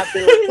about not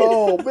diddling kids.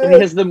 Oh, And man. he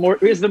has the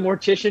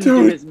mortician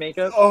do Dude. his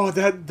makeup. Oh,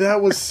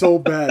 that was so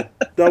bad.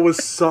 That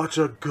was such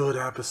a good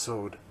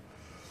episode.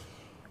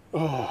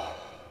 Oh,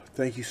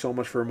 thank you so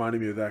much for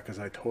reminding me of that because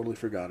I totally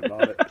forgot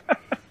about it.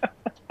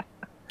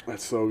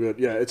 That's so good.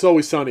 Yeah, It's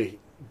Always Sunny.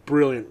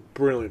 Brilliant,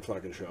 brilliant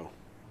fucking show.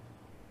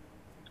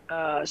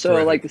 So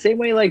Terrific. like the same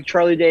way like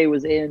Charlie Day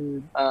was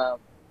in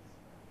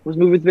was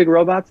moved with big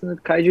robots and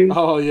the kaiju.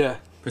 Oh, yeah.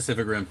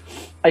 Pacific Rim.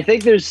 I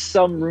think there's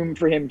some room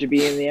for him to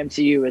be in the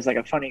MCU as like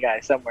a funny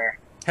guy somewhere.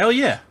 Hell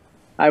yeah.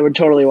 I would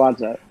totally watch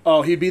that.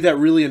 Oh, he'd be that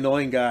really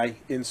annoying guy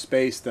in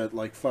space that,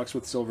 like, fucks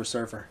with Silver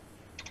Surfer.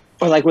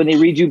 Or like when they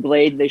redo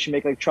Blade, they should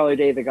make like Charlie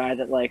Day the guy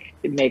that like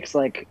it makes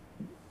like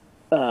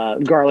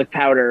garlic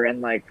powder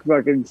and like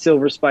fucking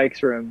silver spikes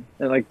for him,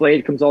 and like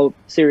Blade comes all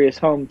serious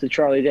home to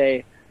Charlie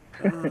Day,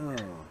 Oh.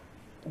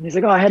 and he's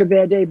like, "Oh, I had a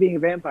bad day being a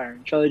vampire,"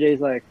 and Charlie Day's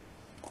like,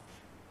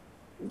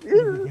 he's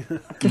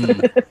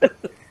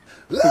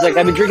like,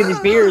 "I've been drinking these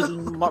beers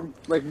and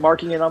like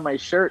marking it on my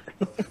shirt."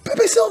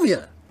 Pepe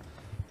Sylvia!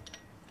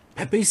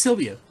 Pepe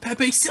Sylvia.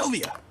 Pepe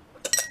Sylvia.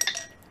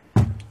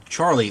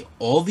 Charlie,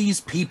 all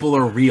these people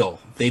are real.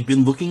 They've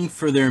been looking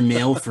for their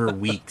mail for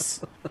weeks.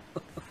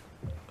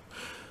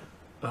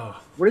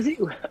 What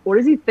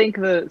does he think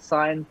the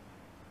sign on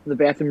the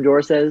bathroom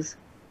door says?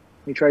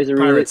 He tries to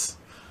read Pirates.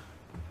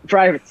 it.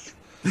 Privates.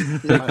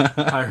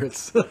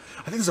 Pirates. I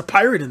think there's a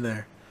pirate in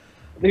there.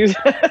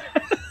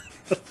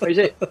 What is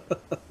it?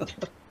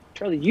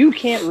 Charlie, you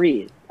can't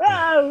read.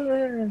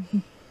 I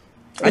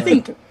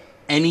think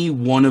any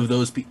one of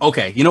those people...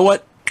 Okay, you know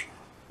what?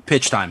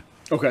 Pitch time.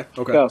 Okay.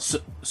 Go. So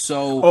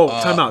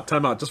Time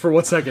out. Just for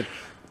 1 second.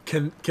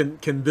 Can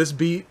this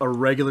be a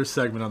regular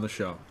segment on the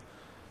show?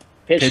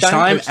 Pitch Pitch time?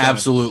 time? Pitch time.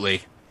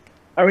 Absolutely.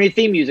 Or we need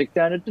theme music.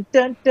 Dun, dun,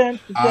 dun, dun,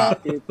 dun, dun.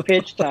 It's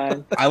pitch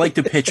time. I like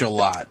to pitch a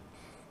lot.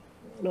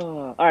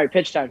 All right,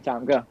 pitch time,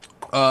 Tom. Go.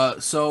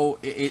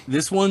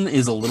 This one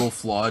is a little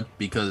flawed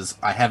because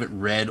I haven't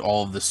read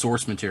all of the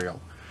source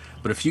material.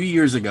 But a few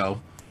years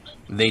ago,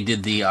 they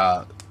did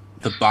the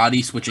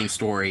body switching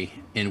story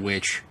in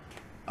which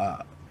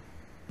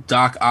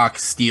Doc Ock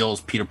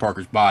steals Peter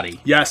Parker's body.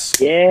 Yes.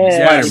 Yeah,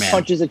 Spider-Man. he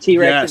punches a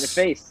T-Rex in the Yes.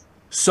 face.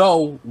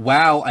 So,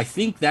 while I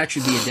think that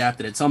should be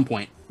adapted at some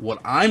point, what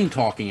I'm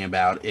talking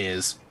about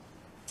is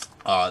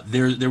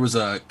there was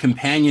a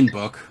companion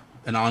book,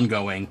 an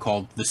ongoing,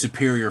 called The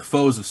Superior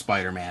Foes of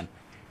Spider-Man.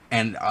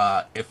 And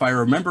if I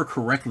remember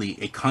correctly,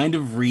 it kind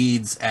of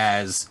reads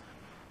as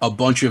a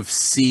bunch of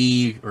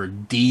C or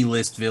D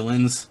list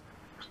villains,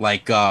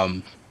 like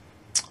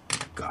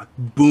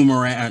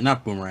Boomerang,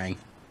 not Boomerang.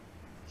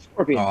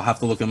 Scorpion. I'll have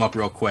to look them up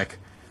real quick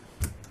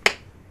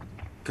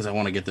because I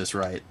want to get this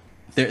right.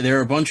 There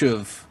are a bunch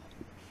of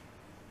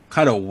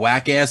kind of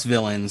whack ass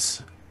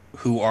villains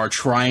who are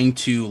trying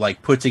to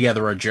like put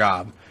together a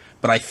job,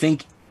 but I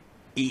think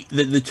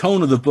the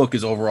tone of the book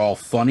is overall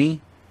funny.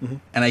 Mm-hmm.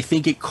 And I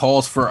think it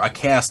calls for a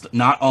cast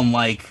not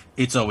unlike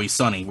It's Always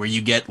Sunny, where you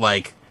get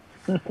like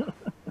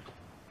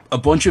a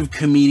bunch of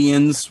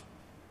comedians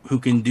who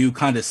can do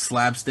kind of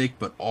slapstick,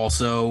 but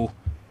also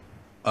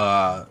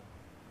have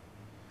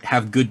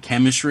good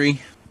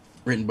chemistry.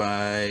 Written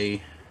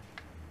by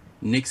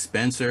Nick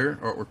Spencer,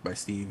 artwork by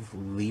Steve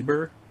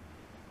Lieber.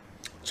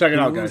 Check it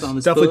out, guys.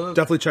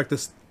 Definitely check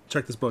this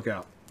book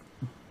out.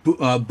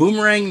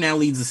 Boomerang now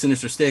leads the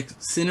Sinister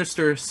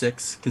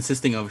Six,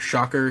 consisting of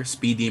Shocker,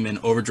 Speed Demon,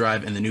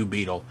 Overdrive, and the new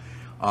Beetle.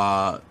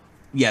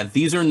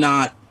 These are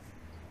not...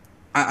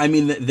 I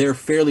mean, they're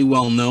fairly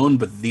well known,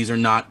 but these are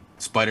not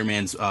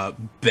Spider-Man's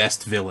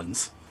best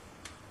villains.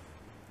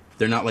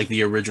 They're not like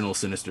the original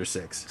Sinister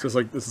Six. So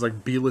this is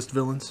like B-list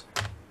villains?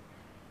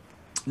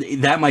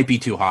 That might be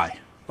too high.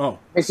 Oh,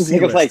 makes me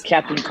think of like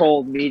Captain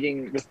Cold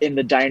meeting in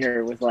the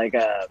diner with like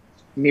a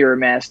Mirror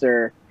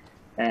Master,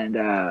 and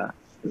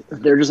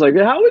they're just like,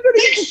 "How are we gonna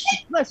get to,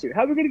 bless you?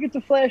 How are we gonna get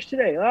to Flash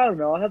today? I don't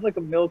know. I'll have like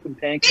a milk and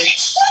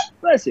pancakes.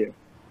 Bless you."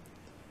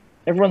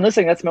 Everyone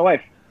listening, that's my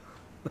wife.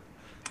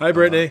 Hi,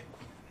 Brittany.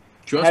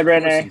 Hi,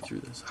 Brittany.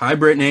 Hi,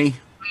 Brittany.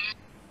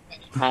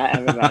 Hi,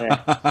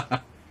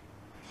 everybody.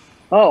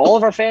 Oh, all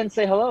of our fans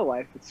say hello,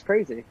 wife. It's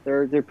crazy.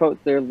 They're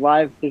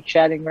live. They're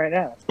chatting right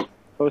now,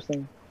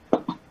 posting.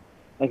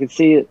 I can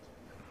see it.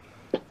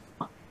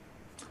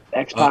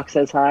 Xbox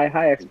says hi.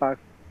 Hi, Xbox.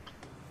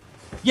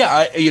 Yeah,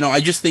 I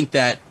just think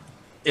that,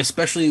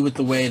 especially with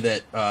the way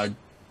that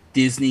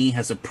Disney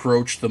has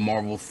approached the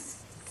Marvel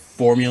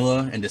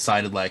formula and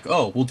decided, like,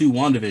 oh, we'll do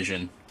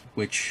WandaVision,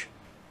 which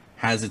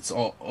has its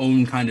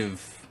own kind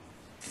of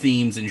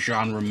themes and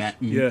genre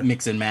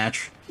mix and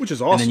match. Which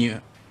is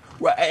awesome.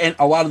 And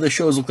a lot of the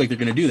shows look like they're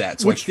going to do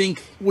that. So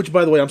Which,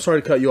 by the way, I'm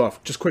sorry to cut you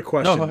off. Just quick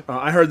question. No,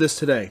 I heard this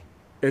today.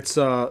 It's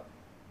the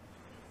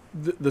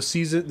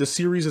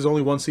series is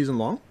only one season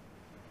long?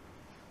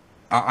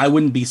 I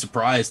wouldn't be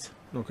surprised.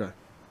 Okay.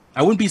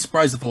 I wouldn't be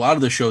surprised if a lot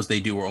of the shows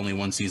they do are only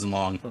one season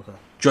long. Okay.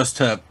 Just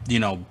to,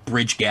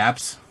 bridge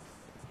gaps.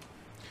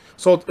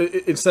 So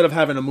instead of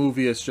having a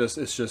movie, it's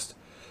just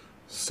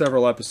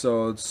several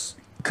episodes.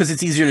 Because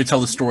it's easier to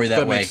tell the story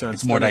that way.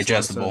 It's more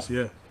digestible.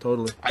 Yeah,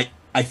 totally.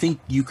 I think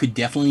you could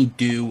definitely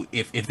do,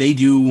 if they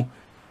do,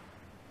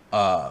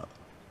 so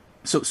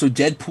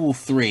Deadpool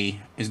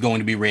 3 is going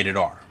to be rated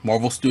R.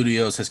 Marvel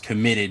Studios has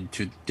committed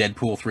to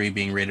Deadpool 3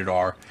 being rated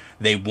R.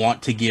 They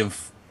want to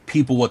give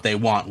people what they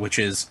want, which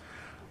is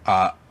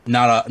not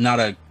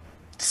a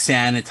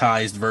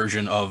sanitized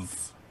version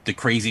of the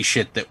crazy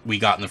shit that we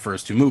got in the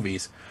first two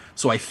movies.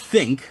 So I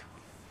think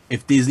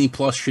if Disney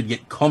Plus should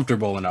get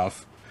comfortable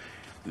enough,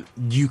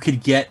 you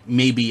could get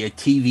maybe a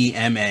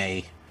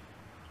TVMA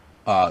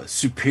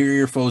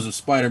Superior Foes of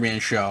Spider-Man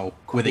show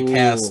with a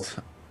cast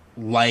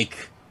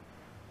like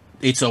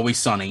It's Always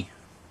Sunny,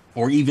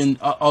 or even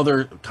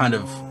other kind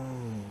of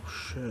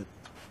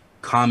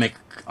comic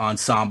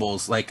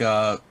ensembles. Like,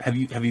 have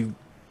you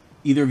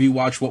either of you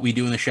watched What We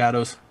Do in the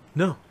Shadows?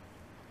 No.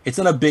 It's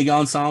not a big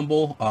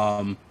ensemble.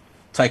 Taika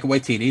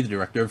Waititi, the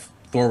director of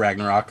Thor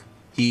Ragnarok,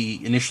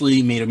 he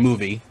initially made a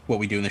movie, What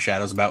We Do in the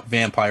Shadows, about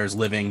vampires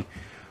living.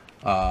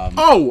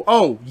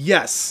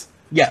 Yes.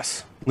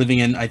 Yes, living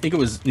in, I think it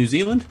was New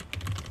Zealand.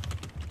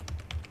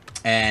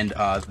 And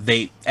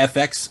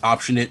FX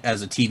optioned it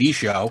as a TV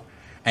show,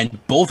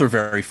 and both are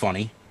very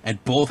funny,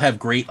 and both have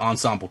great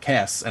ensemble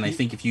casts. And I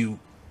think if you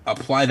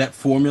apply that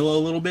formula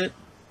a little bit,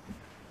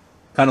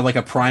 kind of like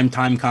a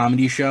primetime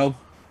comedy show,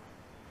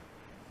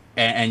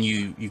 and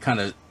you kind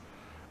of...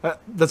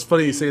 that's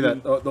funny you say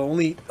that.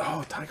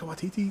 Taika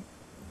Waititi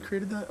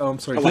created that? Oh, I'm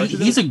sorry.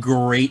 He's a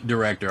great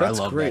director. That's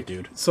I love great. that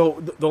dude.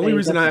 So the only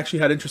reason I actually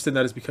had interest in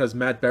that is because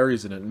Matt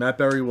Berry's in it. Matt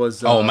Berry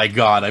was... oh my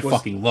god, I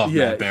fucking love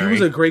Matt Berry. He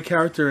was a great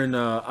character in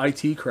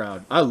IT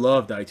Crowd. I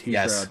loved IT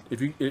Crowd.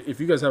 If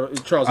you guys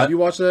have... Charles, have you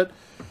watched that?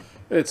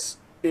 It's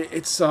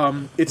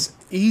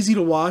easy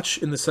to watch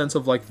in the sense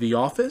of like The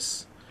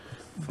Office,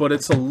 but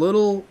it's a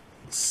little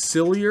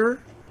sillier,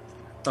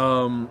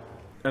 and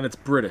it's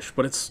British,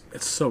 but it's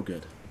so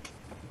good.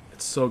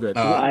 It's so good.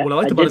 I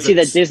did see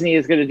that Disney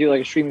is going to do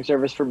like a streaming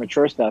service for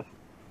mature stuff.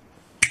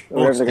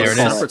 Oh, it's they're a gonna There it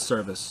call is. separate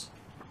service.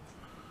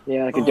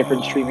 Yeah, like a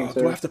different streaming Do I have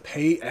service. to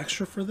pay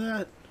extra for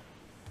that?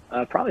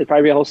 Probably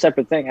be a whole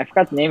separate thing. I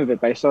forgot the name of it,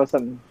 but I saw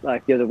something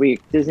like the other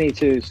week. Disney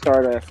to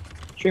start a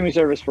streaming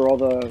service for all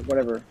the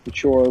whatever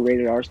mature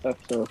rated R stuff.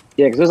 So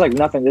yeah, because there's like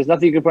nothing. There's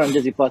nothing you can put on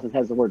Disney Plus that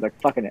has the word like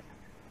fucking it.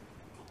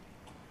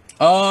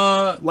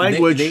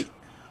 Language.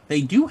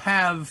 They do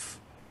have.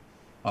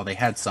 Oh, they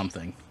had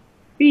something.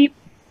 Beep.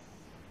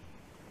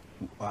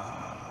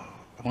 I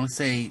want to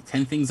say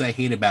 10 Things I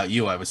Hate About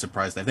You. I was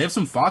surprised that they have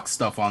some Fox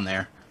stuff on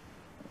there.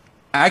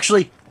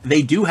 Actually,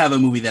 they do have a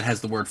movie that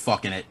has the word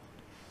fuck in it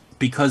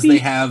because they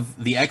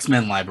have the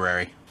X-Men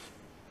library.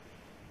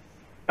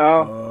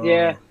 Oh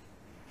yeah.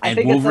 I And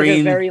think it's like a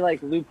Wolverine- very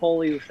like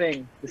loophole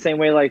thing. The same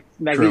way like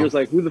True. Magneto's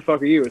like, who the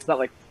fuck are you? It's not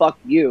like fuck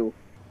you.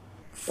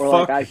 Or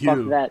like I you.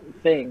 fuck that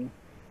thing.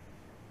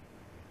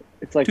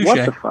 It's like Touche.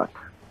 what the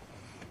fuck?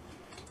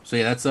 So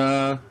yeah,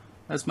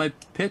 that's my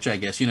pitch, I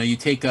guess. You know, you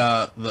take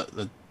the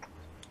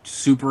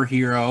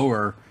superhero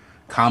or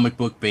comic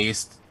book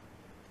based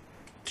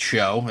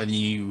show and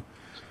you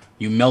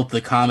melt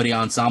the comedy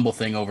ensemble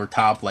thing over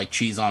top like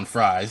cheese on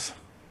fries,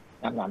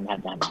 Nom, nom,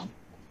 nom, nom, nom.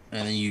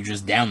 and then you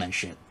just down that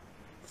shit.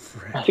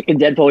 I think in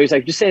Deadpool he's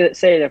like, just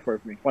say that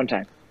for me one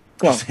time.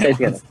 Come on, say it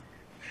together.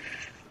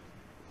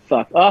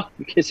 Fuck. Oh,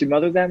 you kiss your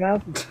mother with that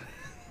mouth?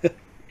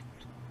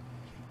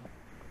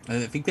 I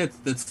think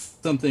that's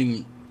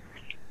something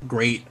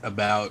great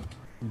about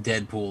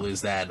Deadpool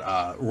is that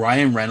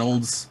Ryan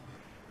Reynolds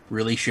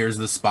really shares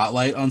the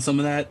spotlight on some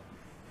of that.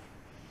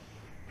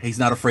 He's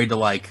not afraid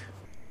to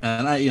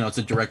and it's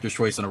a director's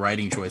choice and a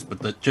writing choice,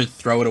 but just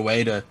throw it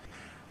away to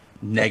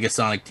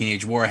Negasonic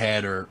Teenage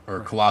Warhead or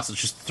Colossus.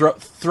 Just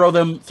throw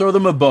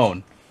them a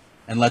bone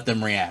and let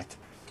them react.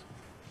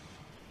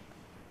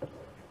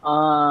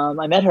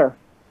 I met her.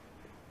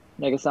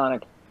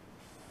 Negasonic.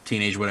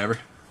 Teenage whatever.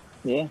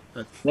 Yeah.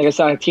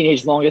 Negasonic,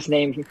 teenage longest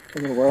name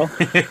in the world.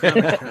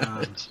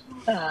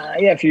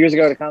 Yeah, a few years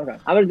ago at a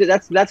Comic-Con.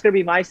 That's gonna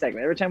be my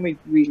segment. Every time we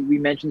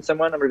mention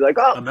someone, I'm gonna be like,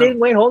 oh,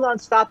 wait, hold on,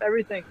 stop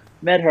everything.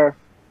 Met her.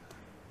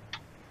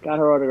 Got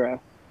her autograph.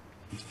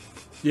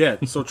 Yeah.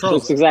 So Charles,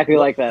 Looks exactly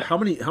like that. How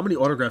many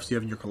autographs do you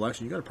have in your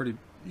collection? You got a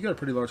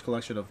pretty large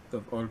collection of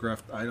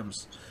autographed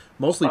items,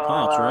 mostly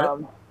pops, right?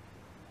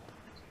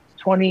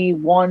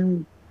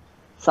 21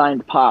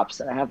 signed pops,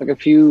 and I have like a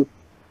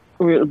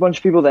bunch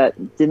of people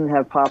that didn't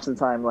have pops in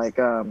time, like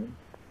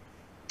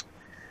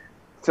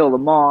Phil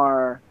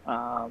Lamar,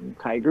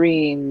 Kai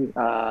Green,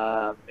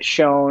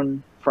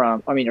 Okoye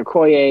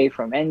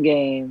from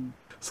Endgame.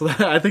 So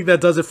I think that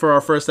does it for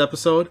our first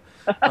episode.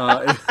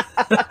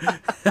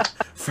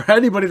 For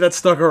anybody that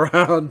stuck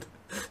around,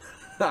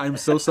 I'm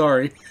so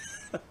sorry.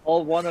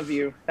 All one of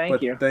you.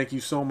 Thank you. Thank you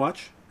so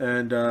much,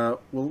 and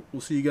we'll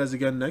see you guys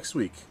again next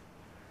week.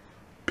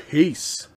 Peace.